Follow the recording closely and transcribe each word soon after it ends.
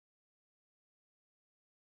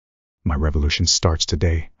My revolution starts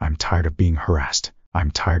today. I'm tired of being harassed. I'm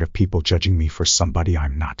tired of people judging me for somebody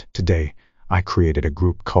I'm not. Today, I created a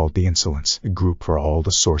group called The Insolence, a group for all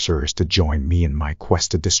the sorcerers to join me in my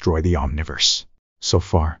quest to destroy the Omniverse. So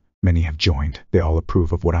far, many have joined. They all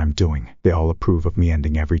approve of what I'm doing. They all approve of me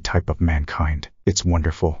ending every type of mankind. It's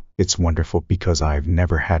wonderful. It's wonderful because I've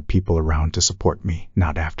never had people around to support me,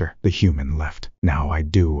 not after the human left. Now I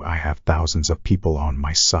do. I have thousands of people on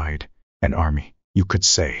my side. An army, you could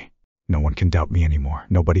say. No one can doubt me anymore.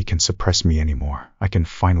 Nobody can suppress me anymore. I can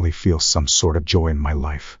finally feel some sort of joy in my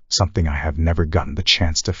life, something I have never gotten the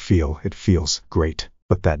chance to feel. It feels great,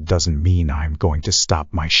 but that doesn't mean I'm going to stop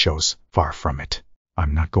my shows. Far from it.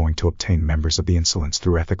 I'm not going to obtain members of the Insolence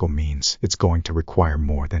through ethical means. It's going to require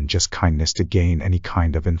more than just kindness to gain any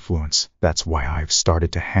kind of influence. That's why I've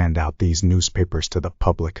started to hand out these newspapers to the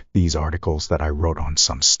public, these articles that I wrote on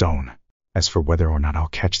some stone. As for whether or not I'll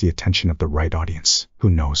catch the attention of the right audience, who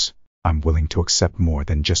knows? I'm willing to accept more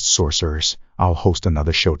than just sorcerers. I'll host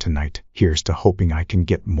another show tonight. Here's to hoping I can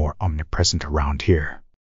get more omnipresent around here.